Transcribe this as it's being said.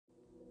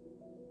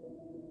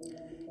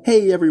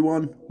Hey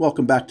everyone,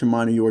 welcome back to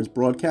Minor Yours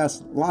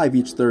broadcast, live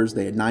each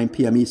Thursday at 9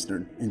 p.m.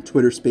 Eastern, in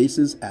Twitter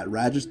Spaces at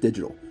Ragus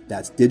Digital.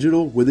 That's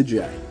digital with a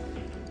J.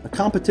 A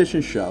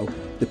competition show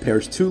that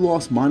pairs two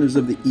lost miners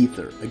of the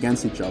ether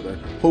against each other,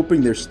 hoping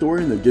their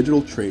story and their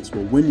digital traits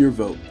will win your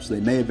vote so they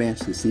may advance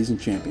to the season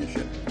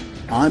championship.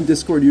 I'm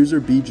Discord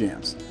user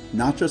BJams,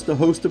 not just the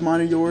host of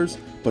Minor Yours,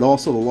 but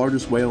also the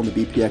largest whale in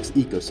the BPX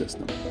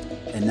ecosystem.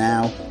 And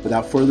now,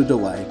 without further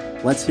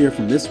delay, let's hear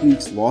from this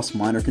week's Lost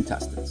Miner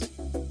contestants.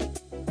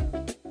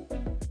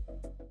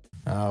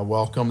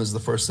 Welcome. This is the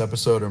first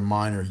episode of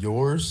Miner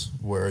Yours,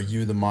 where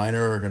you, the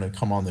miner, are going to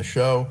come on the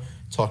show,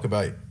 talk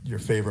about your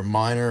favorite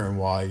miner and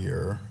why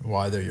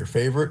they're your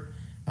favorite.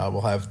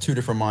 We'll have two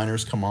different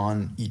miners come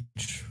on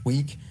each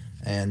week,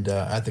 and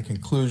at the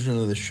conclusion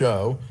of the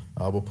show,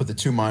 we'll put the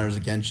two miners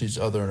against each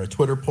other in a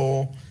Twitter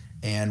poll,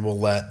 and we'll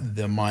let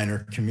the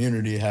miner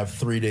community have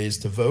 3 days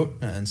to vote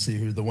and see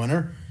who's the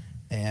winner.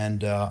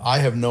 And I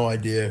have no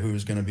idea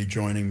who's going to be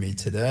joining me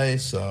today,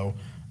 so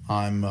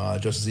I'm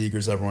just as eager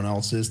as everyone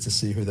else is to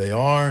see who they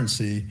are and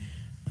see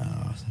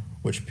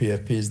which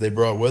PFPs they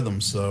brought with them.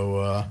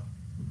 So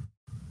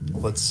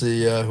let's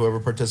see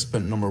whoever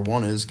participant number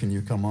one is. Can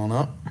you come on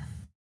up?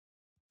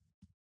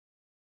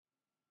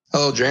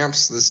 Hello,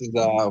 Jamps. This is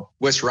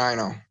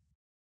WiscoRhino.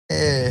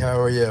 Hey, how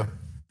are you?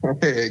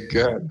 Hey,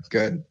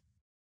 good.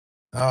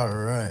 All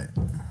right.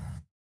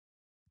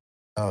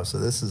 Oh, so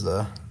this is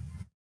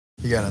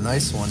you got a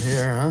nice one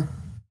here, huh?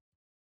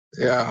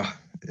 Yeah,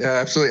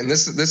 absolutely. And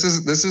this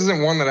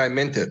isn't one that I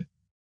minted.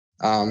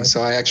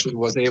 So I actually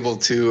was able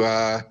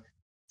to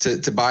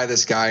buy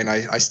this guy, and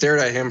I stared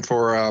at him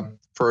for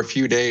a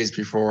few days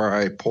before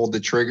I pulled the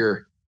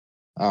trigger.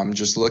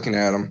 Just looking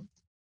at him.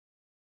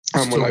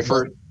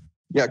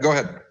 Yeah, go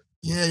ahead.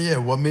 Yeah.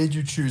 What made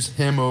you choose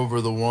him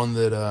over the one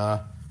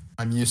that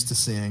I'm used to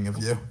seeing of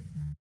you?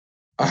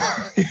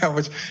 Yeah,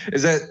 which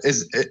was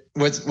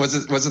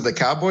it the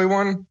cowboy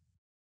one?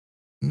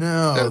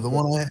 No, the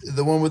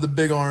one with the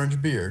big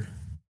orange beard.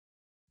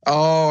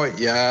 Oh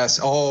yes.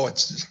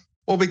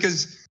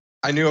 Because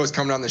I knew I was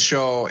coming on the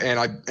show, and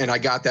I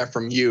got that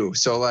from you.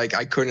 So like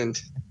I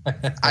didn't feel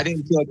like I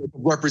could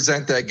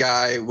represent that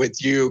guy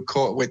with you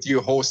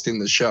hosting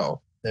the show.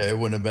 Yeah, it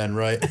wouldn't have been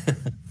right.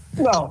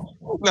 No.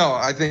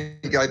 I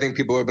think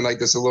people would have been like,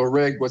 this is a little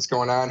rigged. What's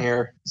going on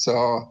here?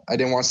 So I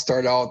didn't want to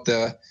start out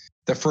the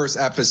first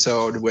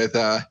episode with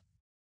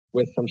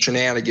some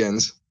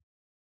shenanigans.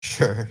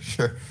 Sure.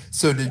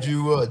 So did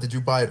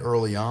you buy it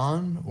early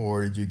on,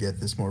 or did you get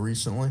this more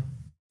recently?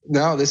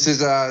 No, this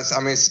is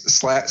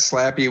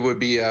Slappy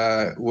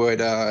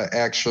would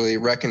actually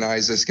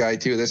recognize this guy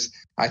too.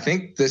 I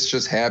think this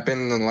just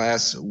happened in the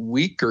last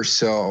week or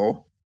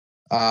so.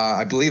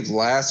 I believe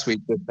last week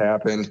this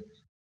happened.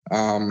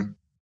 And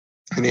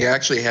he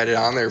actually had it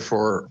on there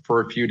for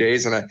a few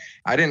days, and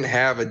I didn't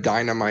have a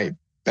dynamite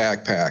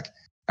backpack.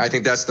 I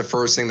think that's the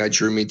first thing that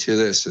drew me to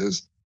this.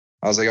 Is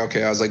I was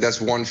like, that's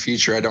one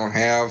feature I don't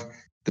have.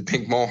 The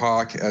pink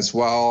mohawk as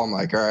well. I'm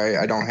like, all right,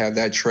 I don't have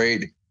that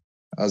trait.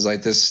 I was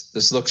like,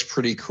 this looks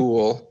pretty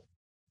cool.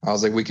 I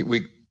was like, we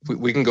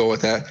can go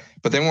with that.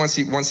 But then once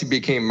he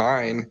became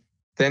mine,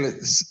 then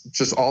it's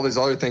just all these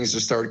other things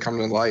just started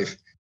coming to life.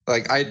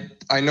 Like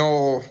I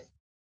know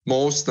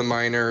most of the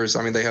miners,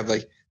 they have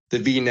like the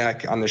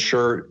V-neck on the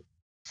shirt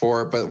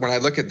for it. But when I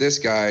look at this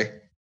guy,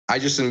 I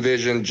just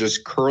envision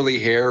just curly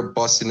hair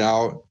busting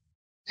out.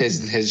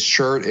 His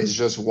shirt is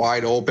just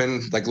wide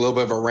open, like a little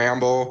bit of a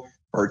Rambo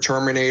or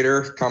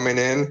Terminator coming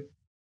in.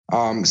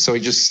 So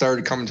he just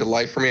started coming to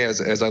life for me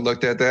as I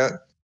looked at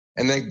that.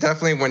 And then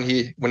definitely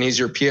when he's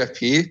your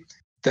PFP,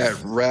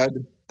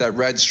 that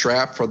red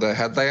strap for the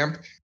headlamp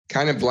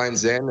kind of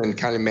blends in and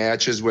kind of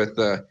matches with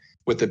the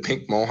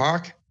pink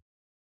mohawk.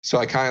 So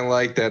I kind of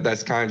like that.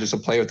 That's kind of just a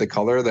play with the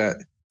color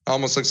that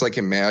almost looks like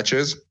it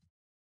matches.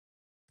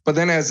 But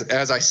then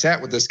as I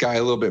sat with this guy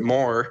a little bit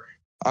more,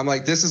 I'm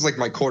like, this is like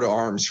my coat of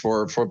arms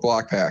for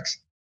block packs.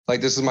 Like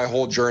this is my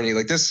whole journey.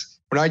 Like this,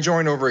 when I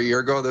joined over a year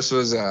ago, this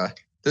is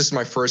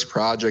my first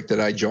project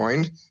that I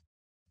joined.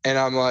 And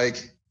I'm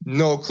like,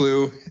 no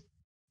clue.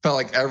 Felt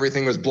like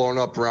everything was blown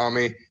up around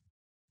me,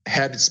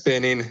 head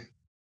spinning,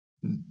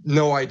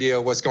 no idea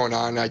what's going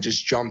on. I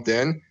just jumped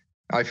in.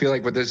 I feel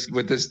like with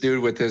this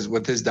dude with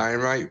his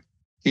dynamite,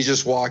 he's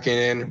just walking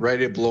in,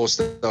 ready to blow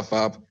stuff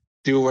up,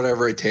 do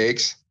whatever it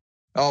takes.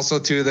 Also,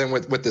 too, then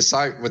with the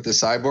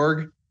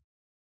cyborg,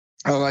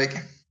 I'm like,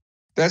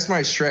 that's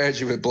my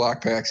strategy with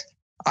block packs.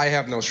 I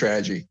have no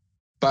strategy,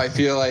 but I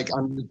feel like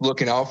I'm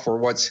looking out for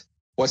what's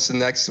the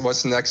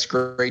next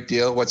great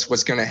deal,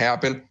 what's going to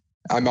happen.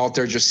 I'm out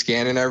there just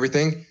scanning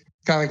everything,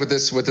 kind of like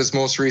with this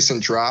most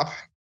recent drop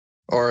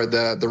or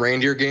the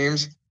reindeer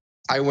games.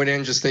 I went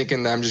in just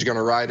thinking that I'm just going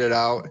to ride it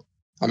out.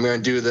 I'm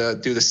going to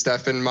do the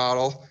Stefan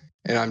model,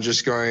 and I'm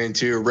just going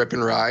to rip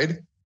and ride.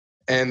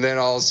 And then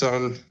all of a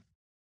sudden,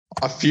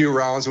 a few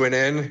rounds went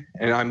in,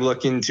 and I'm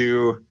looking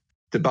to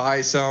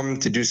buy some,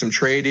 to do some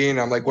trading.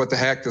 I'm like, what the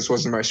heck? This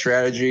wasn't my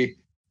strategy.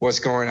 What's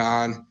going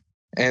on?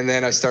 And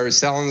then I started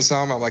selling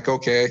some. I'm like,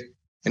 okay.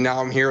 And now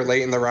I'm here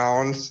late in the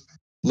round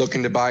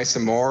looking to buy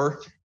some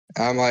more.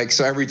 I'm like,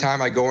 so every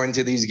time I go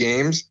into these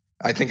games,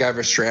 I think I have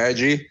a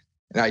strategy,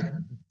 and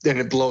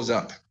it blows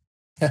up.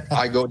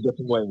 I go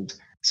different ways.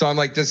 So I'm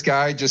like, this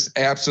guy just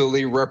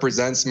absolutely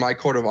represents my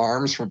coat of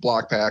arms for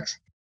block packs.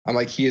 I'm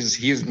like, he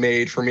is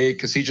made for me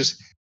because he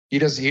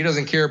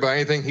doesn't care about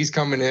anything. He's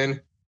coming in,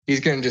 he's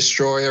going to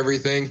destroy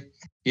everything.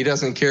 He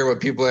doesn't care what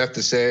people have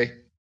to say.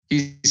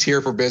 He's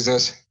here for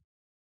business,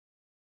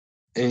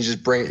 and he's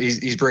bringing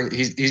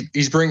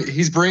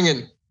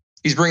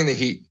the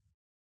heat.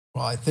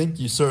 Well, I think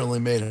you certainly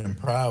made him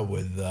proud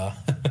with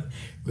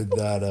with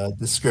that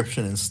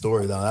description and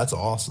story. Though that's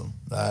awesome.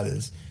 That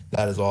is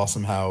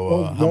awesome.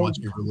 How much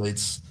he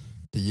relates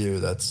to you.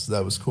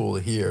 That was cool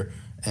to hear.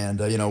 And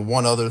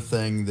one other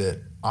thing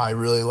that I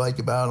really like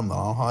about him that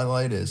I'll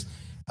highlight is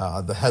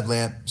the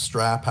headlamp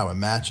strap. How it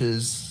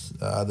matches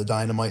the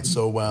Dynamite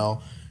so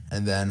well,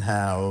 and then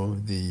how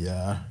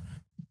the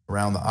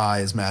around the eye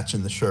is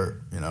matching the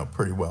shirt.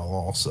 Pretty well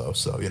also.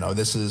 So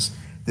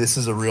this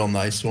is a real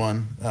nice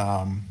one.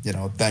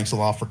 Thanks a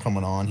lot for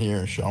coming on here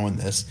and showing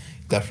this.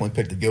 Definitely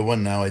picked a good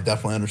one. Now I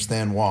definitely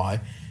understand why.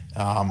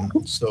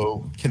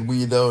 So can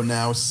we, though,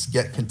 now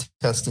get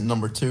contestant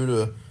number 2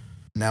 to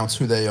announce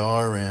who they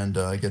are and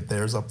get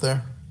theirs up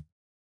there?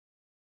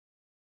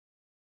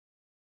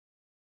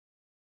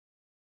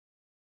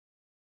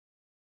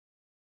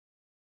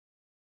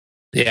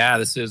 Yeah,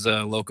 this is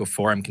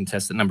Loko4. I'm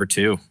contestant number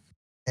 2.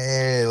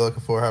 Hey,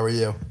 Loko4, how are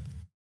you?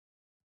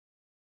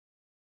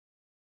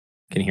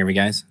 Can you hear me,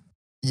 guys?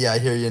 Yeah, I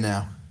hear you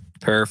now.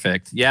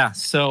 Perfect. Yeah,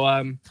 so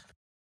I'm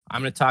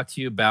going to talk to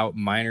you about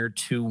Miner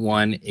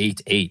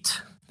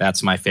 2188.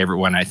 That's my favorite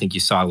one. I think you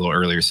saw it a little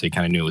earlier, so you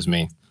kind of knew it was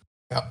me.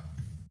 Yep.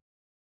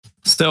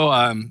 So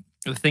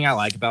the thing I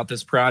like about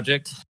this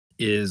project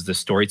is the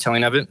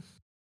storytelling of it.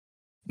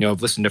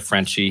 I've listened to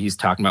Frenchie. He's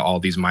talking about all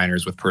these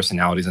miners with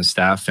personalities and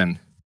stuff. And,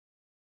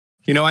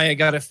 I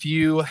got a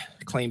few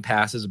claim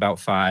passes, about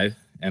 5.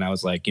 And I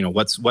was like,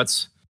 what's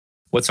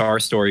our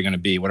story going to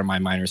be? What are my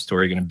miners'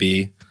 story going to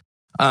be?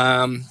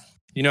 I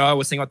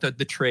was thinking about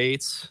the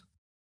traits.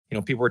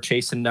 People were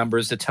chasing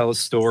numbers to tell a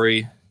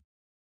story.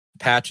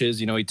 Patches,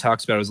 he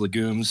talks about his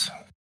legumes.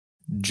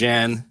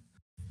 Jen,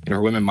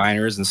 her women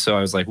miners. And so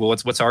I was like, well,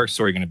 what's our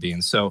story going to be?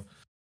 And so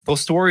the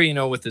story,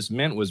 with this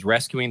mint was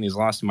rescuing these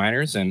lost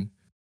miners. And,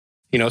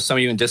 some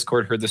of you in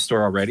Discord heard this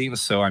story already. And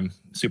so I'm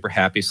super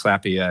happy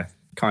Slappy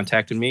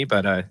contacted me.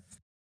 But,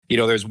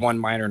 there's one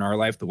miner in our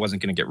life that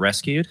wasn't going to get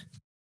rescued.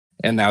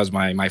 And that was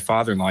my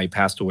father-in-law. He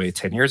passed away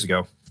 10 years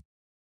ago.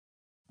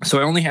 So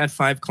I only had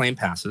 5 claim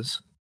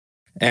passes.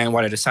 And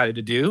what I decided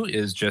to do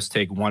is just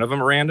take one of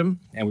them random,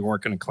 and we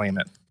weren't going to claim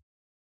it.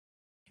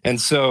 And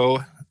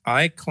so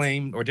I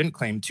didn't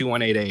claim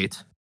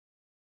 2188.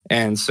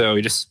 And so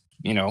we just,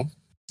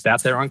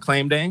 sat there on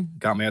claim day,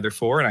 got my other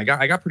 4, and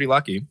I got pretty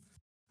lucky.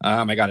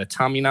 I got a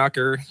Tommy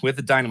Knocker with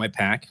a Dynamite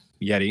pack,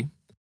 Yeti,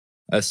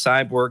 a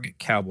Cyborg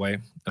Cowboy,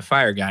 a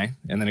Fire Guy,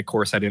 and then, of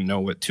course, I didn't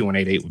know what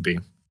 2188 would be.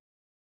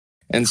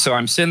 And so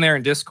I'm sitting there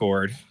in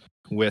Discord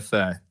with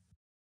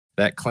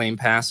that claim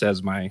pass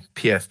as my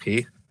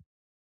PFP.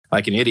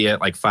 Like an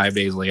idiot, like 5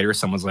 days later,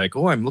 someone's like,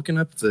 oh, I'm looking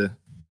up the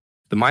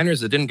miners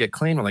that didn't get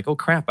claimed. I'm like, oh,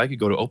 crap, I could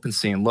go to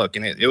OpenSea and look.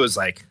 And it was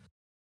like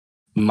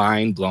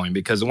mind-blowing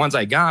because the ones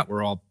I got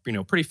were all,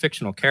 pretty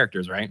fictional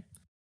characters, right?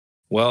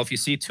 Well, if you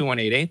see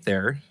 2188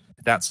 there,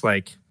 that's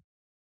like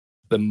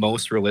the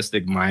most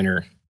realistic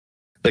miner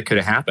that could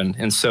have happened.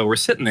 And so we're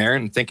sitting there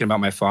and thinking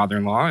about my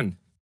father-in-law, and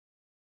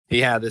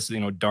he had this,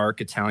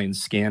 dark Italian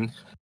skin.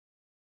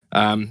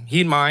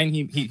 He'd mine.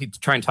 He'd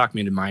try and talk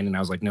me into mine, and I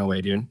was like, no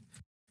way, dude.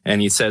 And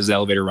he says the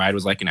elevator ride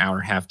was like an hour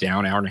and a half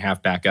down, hour and a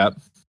half back up.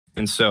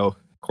 And so,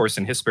 of course,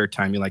 in his spare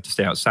time, he liked to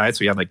stay outside.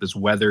 So he had like this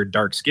weathered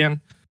dark skin.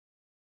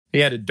 He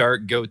had a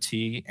dark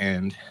goatee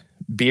and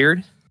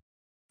beard.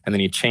 And then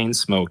he chain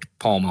smoked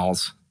Pall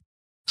Malls.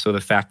 So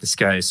the fact this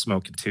guy is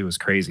smoking too is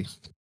crazy.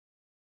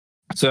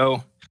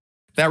 So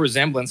that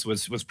resemblance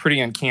was pretty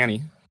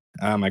uncanny.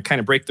 I kind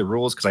of break the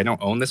rules because I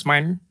don't own this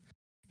miner.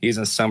 He's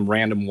in some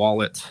random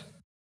wallet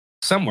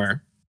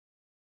somewhere.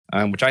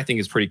 Which I think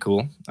is pretty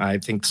cool. I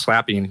think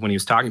Slappy, when he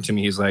was talking to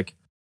me, he's like,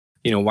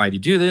 why do you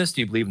do this?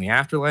 Do you believe in the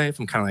afterlife?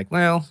 I'm kind of like,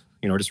 well,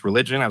 just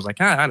religion. I was like,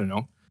 I don't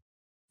know.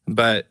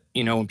 But,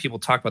 when people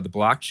talk about the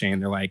blockchain,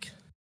 they're like,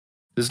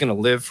 this is going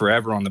to live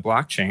forever on the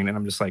blockchain. And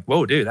I'm just like,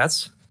 whoa, dude,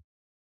 that's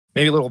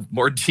maybe a little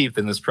more deep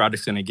than this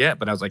project's going to get.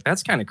 But I was like,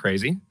 that's kind of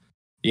crazy,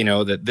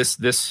 that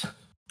this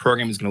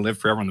program is going to live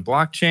forever on the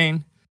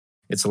blockchain.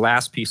 It's the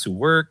last piece of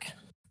work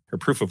or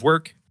proof of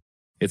work.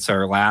 It's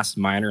our last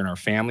miner in our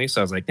family. So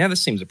I was like, yeah,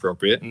 this seems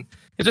appropriate. And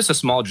it's just a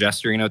small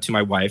gesture, to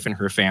my wife and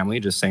her family,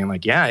 just saying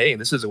like, yeah, hey,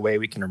 this is a way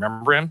we can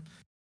remember him.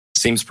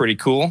 Seems pretty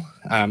cool.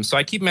 So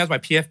I keep him as my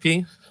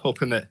PFP,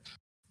 hoping that,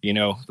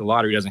 the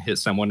lottery doesn't hit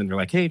someone and they're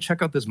like, hey,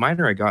 check out this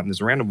miner I got in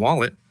this random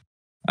wallet.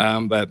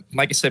 But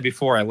like I said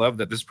before, I love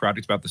that this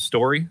project's about the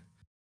story.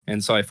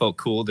 And so I felt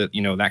cool that,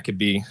 that could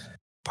be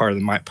part of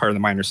the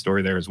miner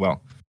story there as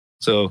well.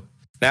 So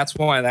that's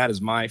why that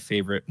is my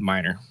favorite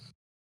miner.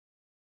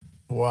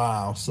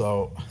 Wow.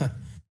 So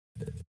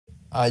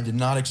I did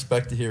not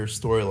expect to hear a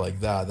story like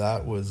that.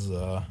 That was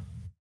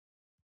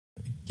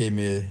gave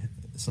me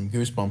some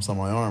goosebumps on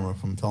my arm,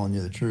 if I'm telling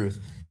you the truth.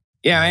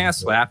 Yeah, I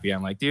asked Slappy.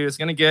 I'm like, dude, it's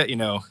gonna get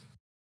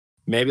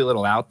maybe a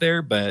little out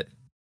there, but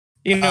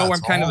I'm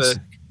kind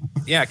awesome.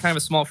 kind of a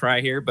small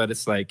fry here, but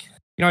it's like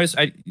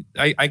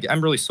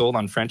I'm really sold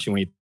on Frenchie when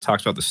he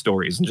talks about the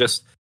stories, and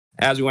just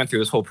as we went through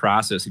this whole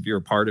process, if you're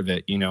a part of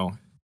it,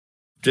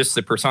 just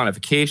the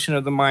personification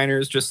of the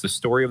miners, just the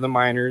story of the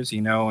miners,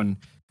 and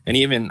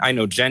even I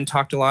know Jen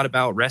talked a lot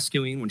about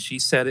rescuing when she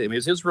said it. I mean,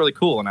 it was really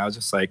cool, and I was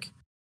just like,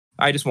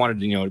 I just wanted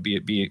to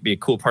be a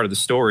cool part of the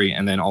story,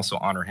 and then also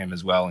honor him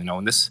as well,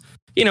 and this.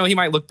 He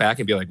might look back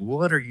and be like,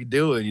 what are you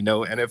doing?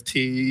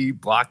 NFT,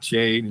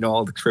 blockchain,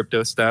 all the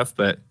crypto stuff.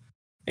 But,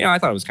 I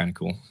thought it was kind of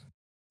cool.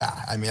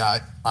 I mean,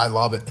 I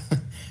love it.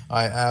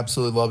 I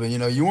absolutely love it.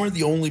 You weren't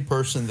the only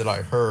person that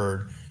I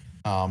heard,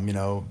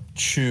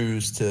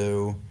 choose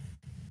to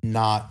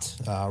not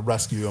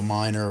rescue a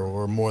miner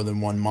or more than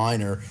one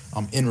miner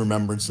in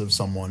remembrance of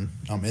someone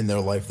in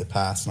their life that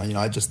passed. And,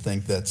 I just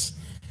think that's,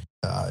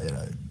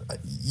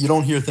 you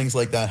don't hear things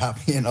like that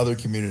happening in other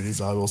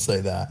communities. I will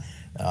say that.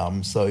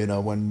 So,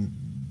 when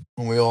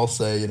we all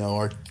say,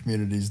 our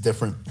community is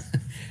different,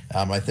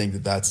 I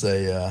think that's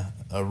a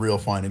real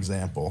fine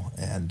example.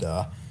 And,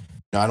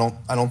 I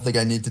don't think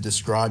I need to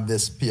describe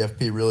this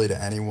PFP really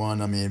to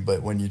anyone. I mean,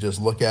 but when you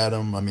just look at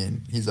him, I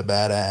mean, he's a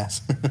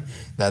badass.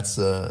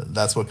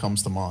 That's what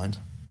comes to mind.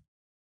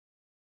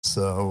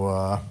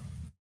 So,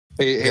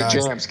 Hey,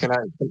 James, can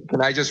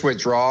I just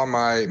withdraw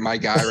my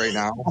guy right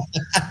now?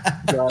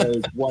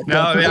 I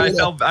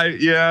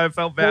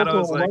felt bad. I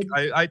was like,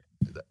 I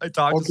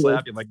talked to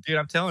Slappy. I'm like, dude,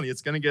 I'm telling you,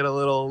 it's gonna get a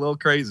little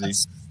crazy.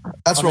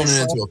 That's running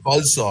into a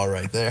buzzsaw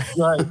right there.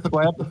 Right.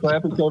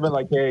 Slappy came in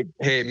like,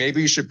 hey,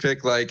 maybe you should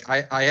pick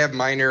I have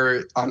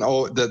miner on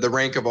the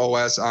rank of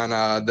OS on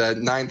the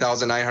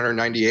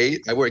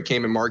 9,998. I would have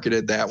came and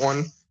marketed that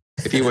one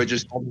if he would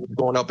just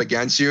going up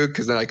against you,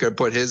 because then I could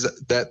put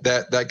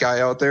that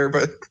guy out there.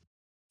 But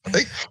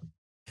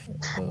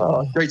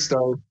great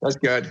story. That's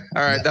good.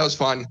 All right, that was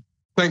fun.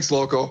 Thanks,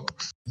 Loko.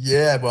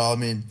 Yeah, well, I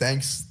mean,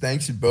 thanks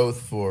you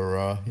both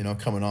for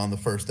coming on the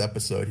first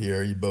episode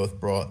here. You both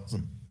brought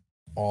some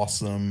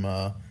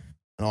an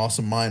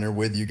awesome miner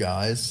with you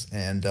guys,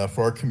 and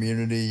for our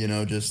community,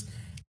 just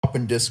up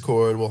in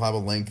Discord, we'll have a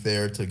link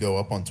there to go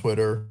up on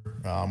Twitter.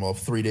 We'll have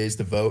 3 days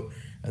to vote,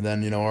 and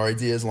then our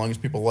idea, as long as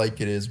people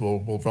like it, is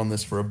we'll run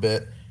this for a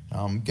bit,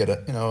 get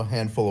a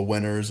handful of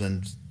winners,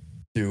 and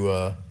do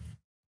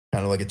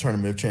kind of like a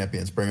tournament of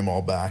champions, bring them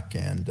all back,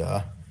 and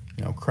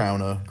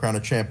crown a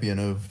champion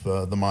of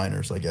the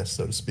miners, I guess,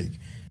 so to speak.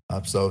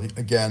 So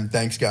again,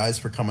 thanks guys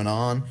for coming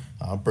on,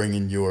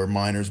 bringing your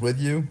miners with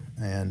you,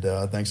 and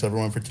thanks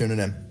everyone for tuning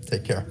in.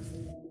 Take care.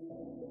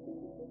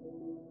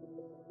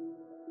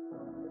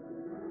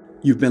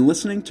 You've been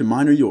listening to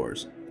Miner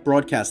Yours,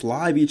 broadcast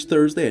live each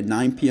Thursday at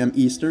 9 p.m.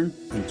 Eastern,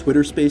 and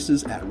Twitter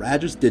Spaces at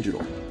Ragus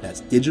Digital.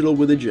 That's digital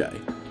with a J.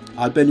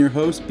 I've been your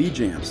host,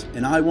 B-Jams,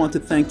 and I want to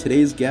thank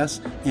today's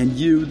guests and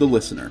you, the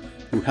listener,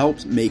 who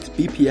helps make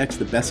BPX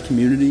the best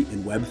community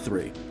in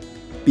Web3.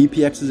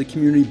 BPX is a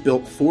community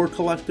built for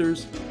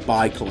collectors,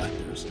 by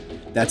collectors.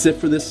 That's it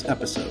for this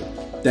episode.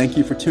 Thank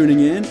you for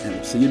tuning in, and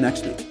we'll see you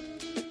next week.